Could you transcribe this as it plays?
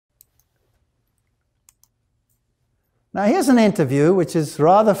Now here's an interview which is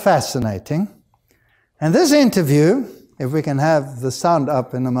rather fascinating. And this interview, if we can have the sound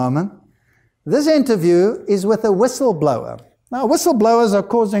up in a moment, this interview is with a whistleblower. Now whistleblowers are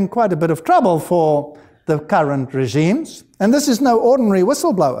causing quite a bit of trouble for the current regimes, and this is no ordinary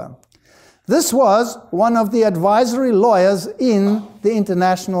whistleblower. This was one of the advisory lawyers in the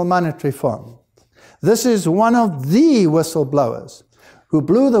International Monetary Fund. This is one of the whistleblowers who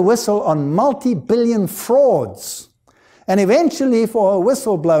blew the whistle on multi-billion frauds. And eventually, for her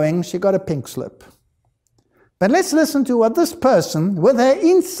whistleblowing, she got a pink slip. But let's listen to what this person, with her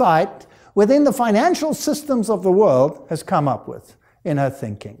insight within the financial systems of the world, has come up with in her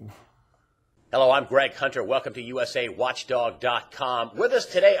thinking. Hello, I'm Greg Hunter. Welcome to USAWatchdog.com. With us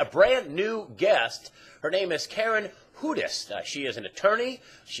today, a brand new guest. Her name is Karen Hudes. She is an attorney,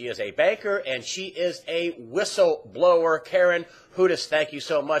 she is a banker, and she is a whistleblower. Karen Hudes, thank you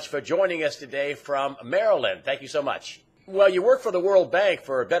so much for joining us today from Maryland. Thank you so much. Well, you work for the World Bank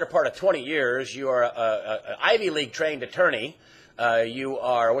for a better part of 20 years. You are an Ivy League trained attorney. You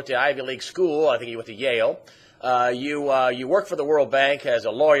went to Ivy League school. I think you went to Yale. You work for the World Bank as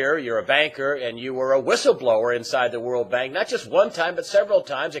a lawyer, you're a banker, and you were a whistleblower inside the World Bank, not just one time, but several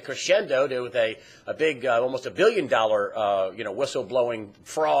times, a crescendo to with a big, almost $1 billion, whistleblowing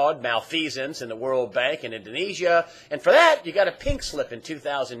fraud, malfeasance in the World Bank in Indonesia. And for that, you got a pink slip in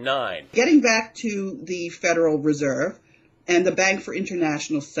 2009. Getting back to the Federal Reserve and the Bank for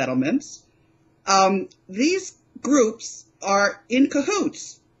International Settlements, these groups are in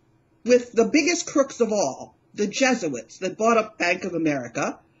cahoots with the biggest crooks of all, the Jesuits that bought up Bank of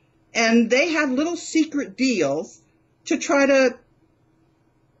America, and they have little secret deals to try to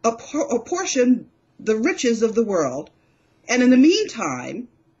apportion the riches of the world. And in the meantime,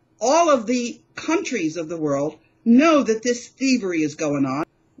 all of the countries of the world know that this thievery is going on.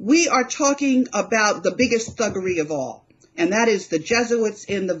 We are talking about the biggest thuggery of all, and that is the Jesuits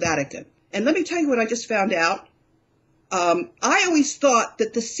in the Vatican. And let me tell you what I just found out. I always thought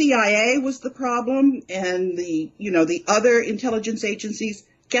that the CIA was the problem and the other intelligence agencies.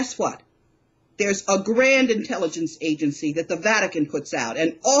 Guess what? There's a grand intelligence agency that the Vatican puts out,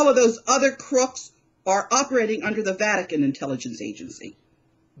 and all of those other crooks are operating under the Vatican intelligence agency.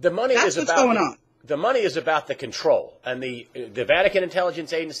 The money That's what's going on. The money is about the control, and the Vatican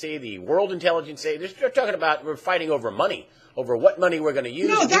intelligence agency, the World Intelligence Agency, they're talking about we're fighting over money, over what money we're going to use,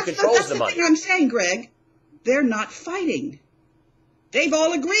 no, and who controls the money. Thing I'm saying, Greg. They're not fighting. They've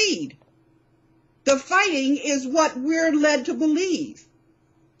all agreed. The fighting is what we're led to believe.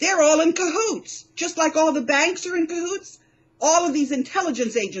 They're all in cahoots. Just like all the banks are in cahoots, all of these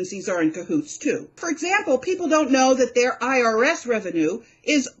intelligence agencies are in cahoots too. For example, people don't know that their IRS revenue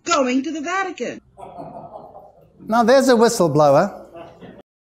is going to the Vatican. Now there's a whistleblower